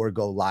new or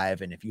go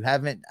live. And if you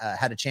haven't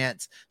had a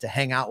chance to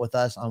hang out with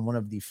us on one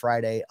of the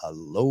Friday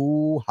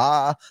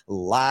Aloha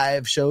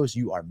live shows,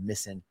 you are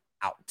missing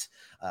out.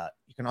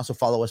 You can also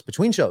follow us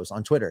between shows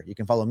on Twitter. You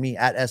can follow me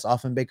at S.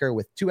 Offenbaker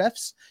with 2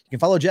 Fs. You can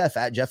follow Jeff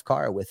at Jeff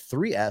Carr with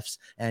 3 Fs.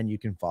 And you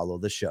can follow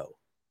the show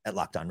at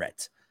Locked On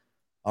Reds.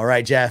 All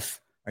right,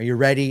 Jeff, are you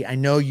ready? I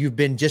know you've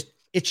been just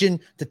itching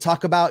to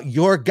talk about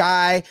your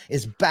guy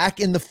is back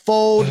in the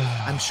fold.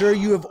 I'm sure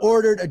you have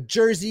ordered a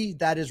jersey.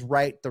 That is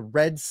right. The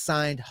Reds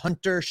signed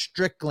Hunter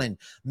Strickland,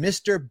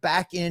 Mr.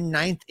 Back in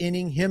 9th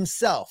inning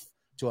himself,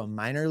 to a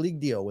minor league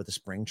deal with a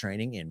spring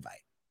training invite.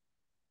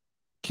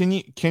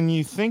 Can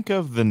you think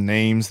of the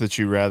names that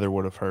you rather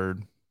would have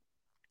heard?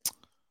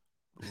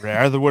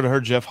 Rather would have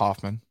heard Jeff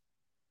Hoffman.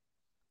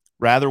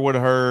 Rather would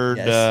have heard,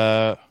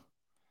 yes.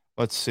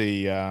 Let's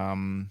see. What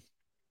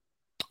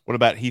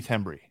about Heath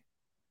Hembry?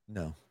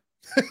 No.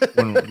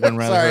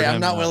 Sorry,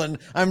 I'm not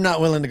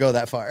willing to go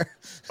that far.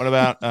 What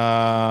about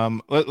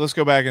let's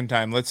go back in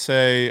time. Let's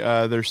say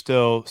they're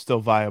still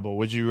viable.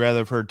 Would you rather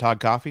have heard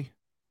Todd Coffey?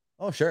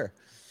 Oh, sure.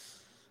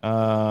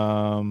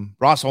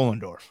 Ross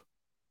Ollendorf.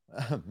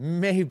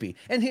 Maybe.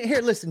 And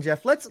here, listen,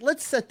 Jeff,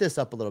 let's set this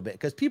up a little bit,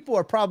 because people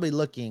are probably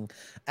looking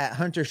at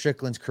Hunter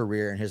Strickland's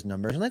career and his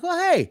numbers and like,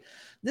 well, hey,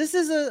 this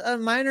is a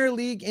minor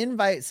league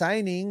invite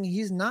signing.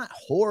 He's not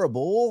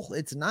horrible.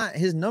 It's not,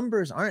 his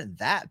numbers aren't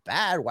that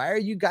bad. Why are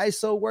you guys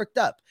so worked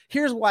up?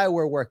 Here's why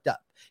we're worked up.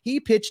 He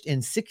pitched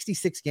in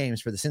 66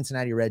 games for the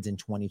Cincinnati Reds in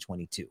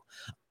 2022.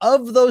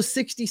 Of those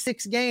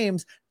 66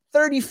 games,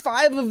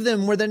 35 of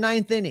them were the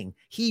 9th inning.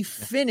 He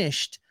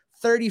finished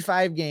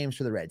 35 games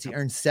for the Reds. He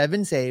earned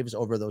 7 saves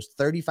over those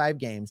 35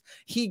 games.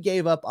 He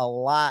gave up a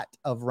lot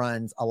of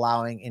runs,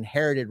 allowing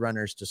inherited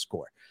runners to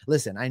score.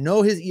 Listen, I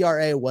know his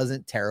ERA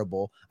wasn't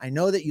terrible. I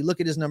know that you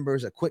look at his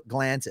numbers, a quick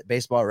glance at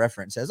Baseball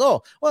Reference says,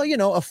 oh, well, you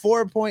know, a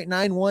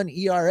 4.91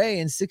 ERA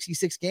in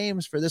 66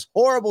 games for this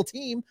horrible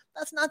team,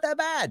 that's not that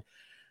bad.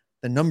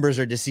 The numbers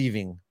are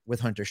deceiving with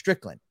Hunter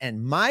Strickland.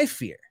 And my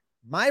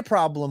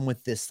problem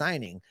with this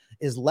signing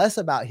is less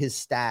about his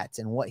stats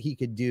and what he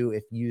could do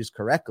if used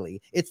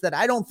correctly. It's that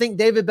I don't think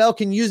David Bell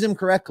can use him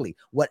correctly.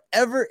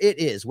 Whatever it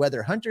is,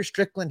 whether Hunter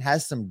Strickland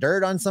has some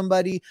dirt on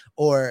somebody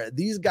or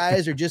these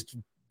guys are just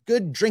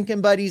good drinking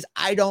buddies,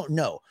 I don't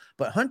know.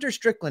 But Hunter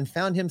Strickland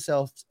found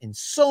himself in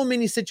so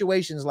many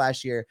situations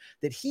last year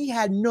that he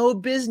had no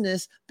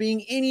business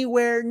being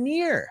anywhere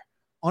near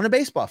on a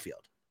baseball field.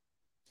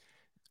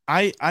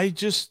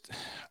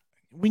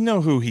 We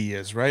know who he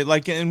is, right?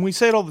 Like, and we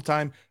say it all the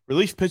time,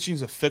 relief pitching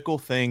is a fickle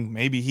thing.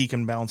 Maybe he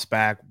can bounce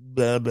back,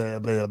 blah, blah,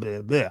 blah,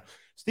 blah, blah.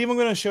 Steve, I'm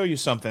going to show you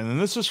something. And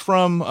this is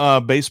from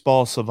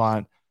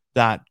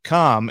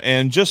baseballsavant.com.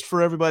 And just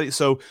for everybody,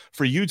 so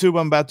for YouTube,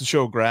 I'm about to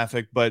show a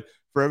graphic, but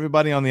for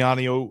everybody on the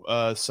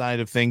audio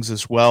side of things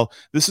as well,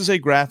 this is a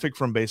graphic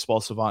from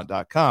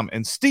baseballsavant.com.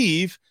 And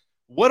Steve,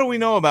 what do we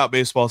know about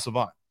Baseball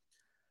Savant?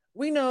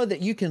 We know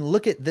that you can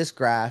look at this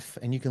graph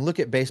and you can look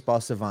at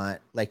Baseball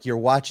Savant like you're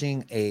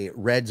watching a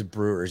Reds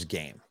Brewers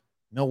game.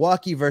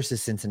 Milwaukee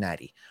versus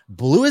Cincinnati.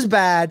 Blue is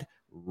bad,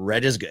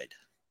 red is good.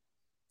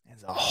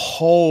 There's a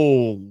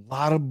whole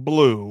lot of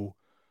blue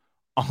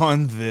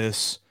on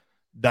this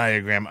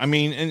diagram. I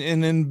mean,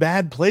 and in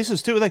bad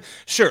places too. Like,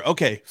 sure,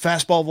 okay,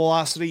 fastball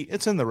velocity,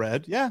 it's in the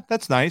red. Yeah,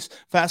 that's nice.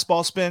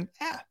 Fastball spin,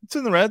 yeah, it's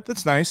in the red.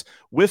 That's nice.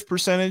 Whiff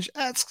percentage,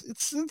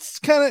 it's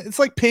kind of, it's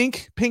like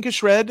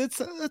pinkish red.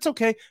 It's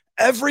okay.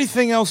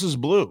 Everything else is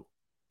blue,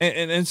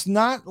 and it's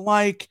not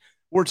like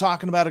we're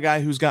talking about a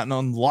guy who's gotten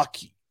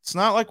unlucky. It's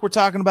not like we're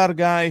talking about a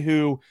guy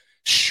who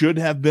should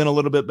have been a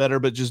little bit better,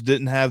 but just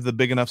didn't have the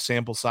big enough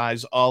sample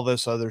size, all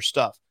this other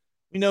stuff.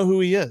 We know who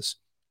he is.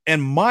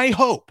 And my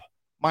hope,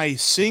 my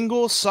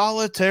single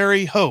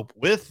solitary hope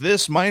with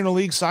this minor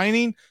league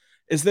signing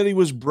is that he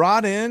was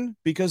brought in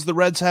because the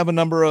Reds have a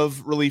number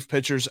of relief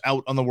pitchers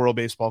out on the World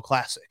Baseball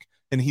Classic,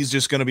 and he's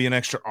just going to be an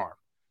extra arm.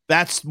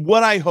 That's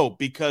what I hope,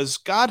 because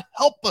God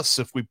help us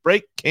if we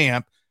break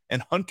camp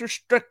and Hunter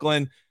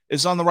Strickland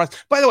is on the rise.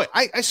 By the way,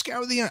 I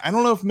scoured the internet. I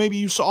don't know if maybe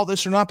you saw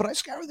this or not, but I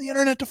scoured the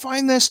internet to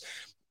find this.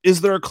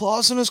 Is there a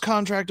clause in his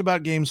contract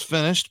about games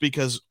finished?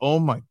 Because, oh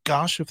my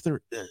gosh, if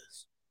there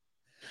is.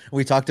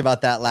 We talked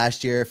about that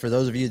last year. For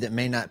those of you that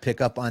may not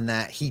pick up on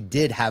that, he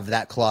did have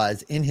that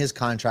clause in his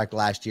contract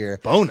last year.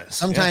 Bonus.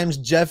 Sometimes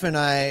Jeff and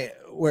I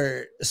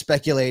were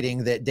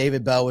speculating that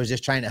David Bell was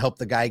just trying to help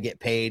the guy get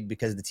paid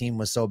because the team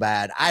was so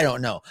bad. I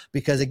don't know.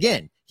 Because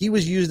again, he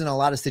was used in a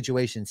lot of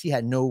situations he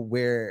had no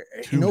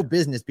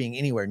business being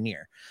anywhere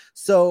near.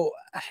 So,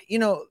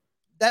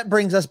 that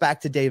brings us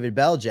back to David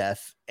Bell,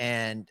 Jeff.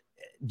 And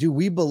do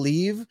we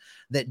believe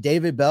that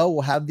David Bell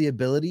will have the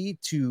ability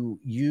to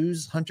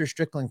use Hunter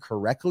Strickland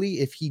correctly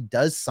if he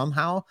does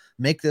somehow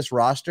make this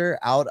roster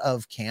out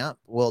of camp?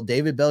 Will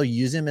David Bell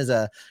use him as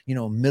a,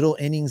 middle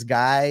innings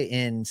guy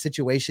in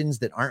situations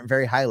that aren't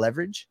very high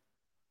leverage?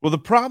 Well, the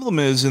problem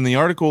is, in the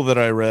article that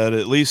I read,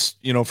 at least,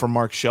 from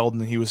Mark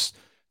Sheldon, he was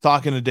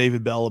talking to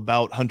David Bell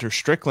about Hunter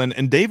Strickland,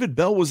 and David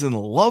Bell was in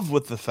love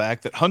with the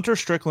fact that Hunter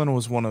Strickland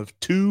was one of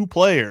two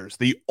players,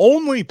 the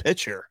only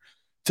pitcher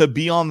to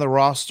be on the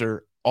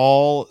roster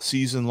all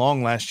season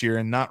long last year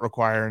and not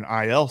require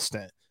an IL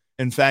stint.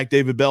 In fact,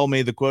 David Bell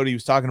made the quote he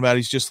was talking about.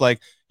 He's just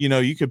like,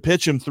 you could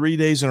pitch him 3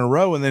 days in a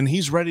row and then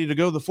he's ready to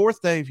go the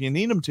fourth day if you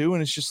need him to.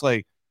 And it's just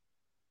like,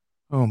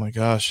 oh my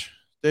gosh,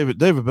 David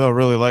Bell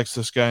really likes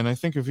this guy. And I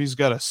think if he's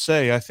got a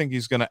say, I think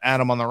he's going to add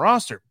him on the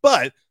roster.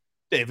 But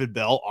David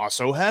Bell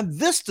also had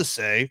this to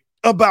say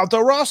about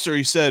the roster.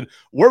 He said,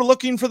 we're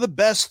looking for the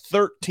best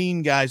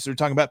 13 guys. They're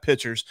talking about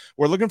pitchers.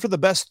 We're looking for the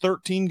best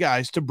 13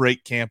 guys to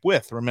break camp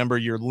with. Remember,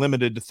 you're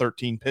limited to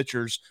 13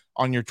 pitchers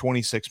on your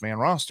 26-man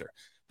roster.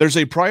 There's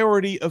a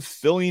priority of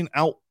filling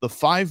out the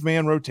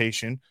 5-man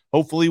rotation.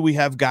 Hopefully we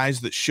have guys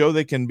that show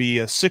they can be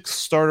a 6th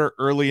starter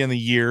early in the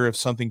year if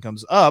something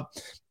comes up.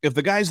 If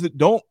the guys that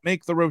don't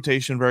make the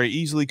rotation very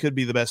easily could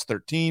be the best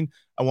 13,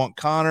 I want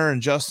Connor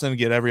and Justin to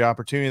get every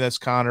opportunity. That's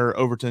Connor,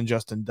 Overton,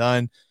 Justin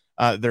Dunn.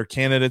 They're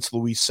candidates.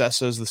 Luis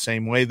Cessa is the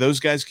same way. Those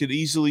guys could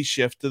easily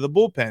shift to the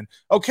bullpen.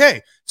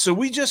 Okay, so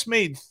we just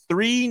made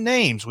 3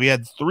 names. We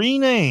had 3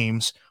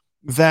 names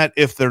that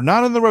if they're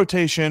not in the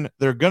rotation,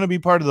 they're going to be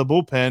part of the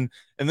bullpen.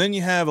 And then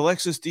you have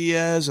Alexis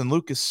Diaz and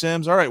Lucas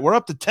Sims. All right, we're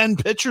up to 10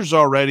 pitchers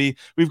already.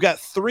 We've got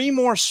 3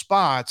 more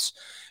spots.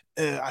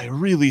 I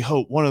really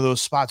hope one of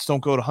those spots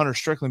don't go to Hunter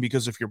Strickland,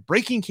 because if you're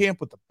breaking camp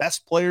with the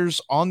best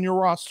players on your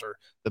roster,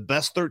 the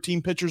best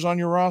 13 pitchers on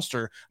your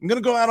roster, I'm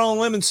going to go out on a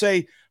limb and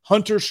say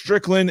Hunter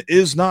Strickland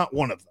is not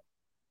one of them.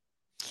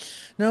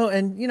 No,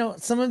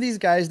 and some of these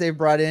guys they've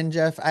brought in,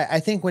 Jeff, I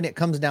think when it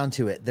comes down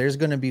to it, there's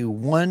going to be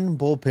one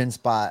bullpen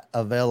spot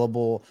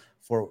available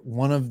for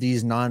one of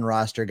these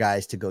non-roster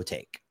guys to go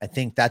take. I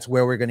think that's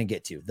where we're going to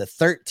get to. The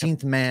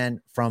 13th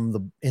man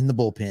in the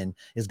bullpen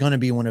is going to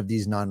be one of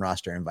these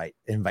non-roster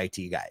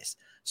invitee guys.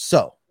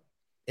 So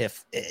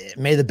if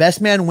may the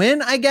best man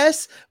win, I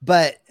guess,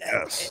 but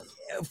yes.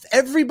 If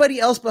everybody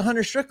else but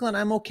Hunter Strickland,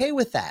 I'm okay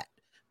with that,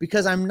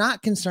 because I'm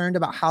not concerned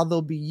about how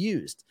they'll be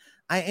used.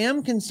 I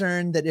am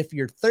concerned that if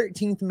your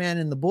 13th man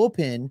in the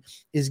bullpen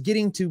is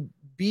getting to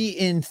be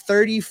in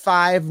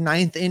 35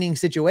 ninth inning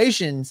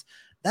situations,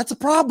 that's a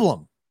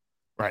problem.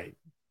 Right.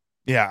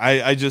 Yeah.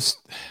 I just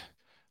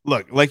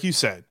look, like you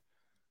said,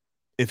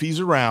 if he's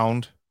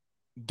around,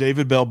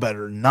 David Bell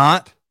better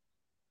not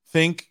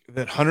think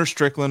that Hunter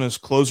Strickland is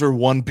closer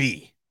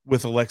 1B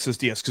with Alexis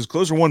Diaz, because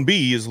closer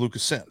 1B is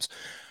Lucas Sims.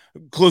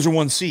 Closer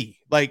 1C,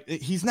 like,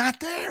 he's not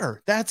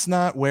there. That's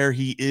not where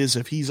he is.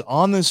 If he's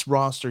on this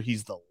roster,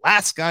 he's the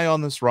last guy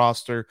on this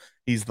roster.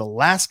 He's the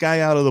last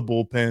guy out of the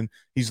bullpen.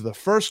 He's the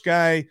first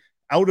guy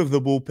out of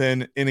the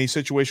bullpen in a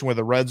situation where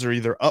the Reds are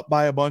either up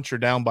by a bunch or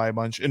down by a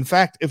bunch. In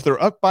fact, if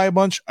they're up by a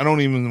bunch, I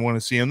don't even want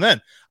to see him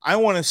then. I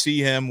want to see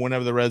him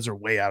whenever the Reds are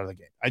way out of the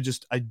game.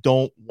 I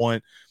don't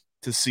want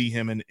to see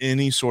him in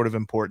any sort of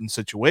important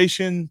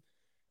situation.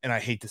 And I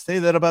hate to say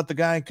that about the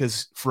guy,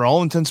 because for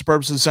all intents and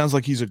purposes, it sounds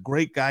like he's a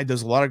great guy,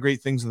 does a lot of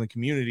great things in the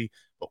community.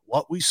 But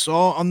what we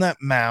saw on that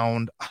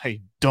mound,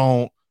 I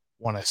don't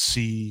want to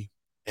see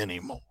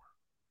anymore.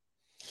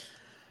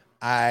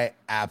 I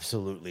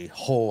absolutely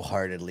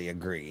wholeheartedly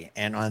agree.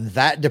 And on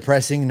that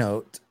depressing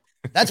note,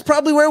 That's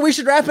probably where we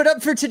should wrap it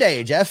up for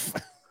today, Jeff.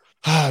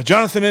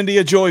 Jonathan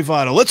India, Joey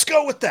Votto. Let's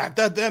go with that.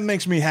 That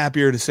makes me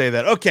happier to say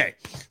that. Okay,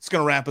 it's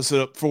going to wrap us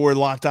up for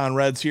Locked On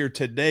Reds here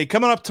today.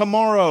 Coming up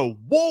tomorrow,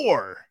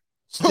 WAR.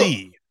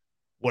 Steve,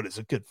 what is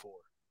it good for?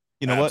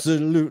 You know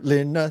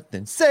Absolutely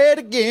nothing. Say it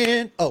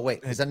again. Oh,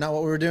 wait. Is that not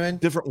what we were doing?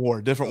 Different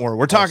war.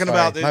 We're talking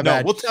about it.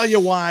 No, we'll tell you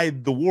why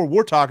the war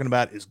we're talking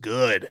about is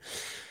good.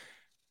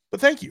 But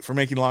thank you for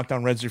making Locked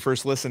On Reds your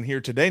first listen here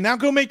today. Now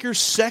go make your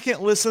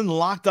second listen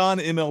Locked On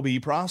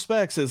MLB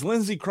Prospects, as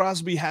Lindsey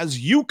Crosby has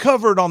you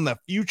covered on the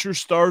future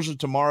stars of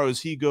tomorrow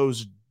as he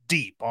goes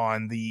deep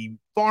on the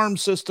farm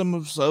system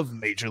of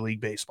Major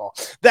League Baseball.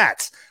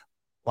 That's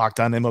Locked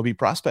On MLB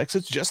Prospects.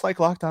 It's just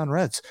like Locked On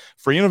Reds,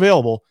 free and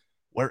available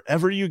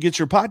wherever you get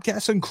your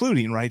podcasts,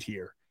 including right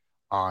here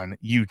on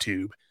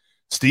YouTube.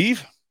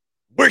 Steve,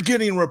 we're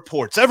getting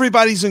reports.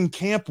 Everybody's in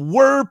camp.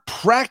 We're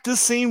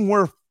practicing.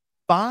 We're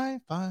 5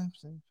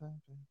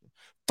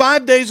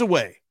 days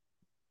away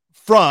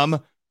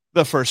from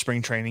the first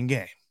spring training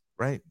game,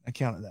 right? I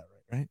counted that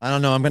right? I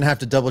don't know. I'm going to have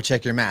to double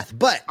check your math,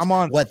 but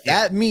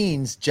that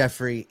means,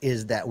 Jeffrey,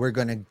 is that we're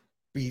going to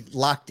be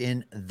locked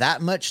in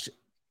that much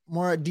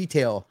more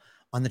detail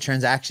on the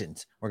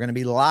transactions. We're going to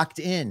be locked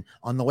in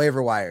on the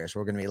waiver wires.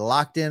 We're going to be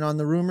locked in on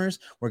the rumors.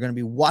 We're going to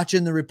be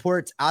watching the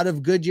reports out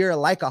of Goodyear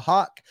like a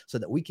hawk so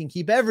that we can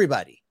keep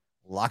everybody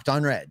locked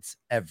on Reds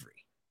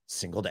every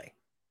single day.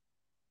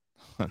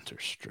 Hunter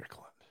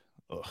Strickland.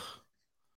 Ugh.